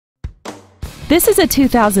This is a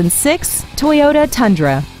 2006 Toyota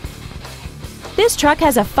Tundra. This truck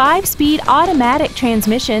has a 5-speed automatic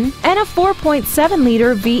transmission and a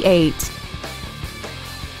 4.7-liter V8.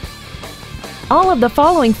 All of the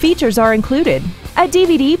following features are included: a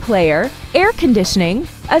DVD player, air conditioning,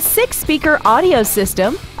 a 6-speaker audio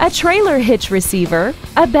system, a trailer hitch receiver,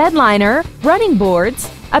 a bed liner, running boards,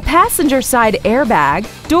 a passenger side airbag,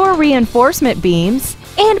 door reinforcement beams,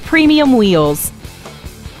 and premium wheels.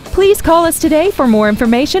 Please call us today for more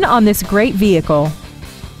information on this great vehicle.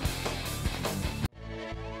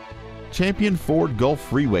 Champion Ford Gulf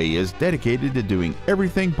Freeway is dedicated to doing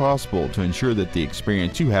everything possible to ensure that the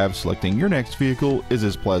experience you have selecting your next vehicle is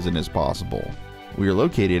as pleasant as possible. We are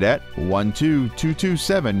located at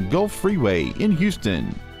 12227 Gulf Freeway in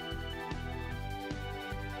Houston.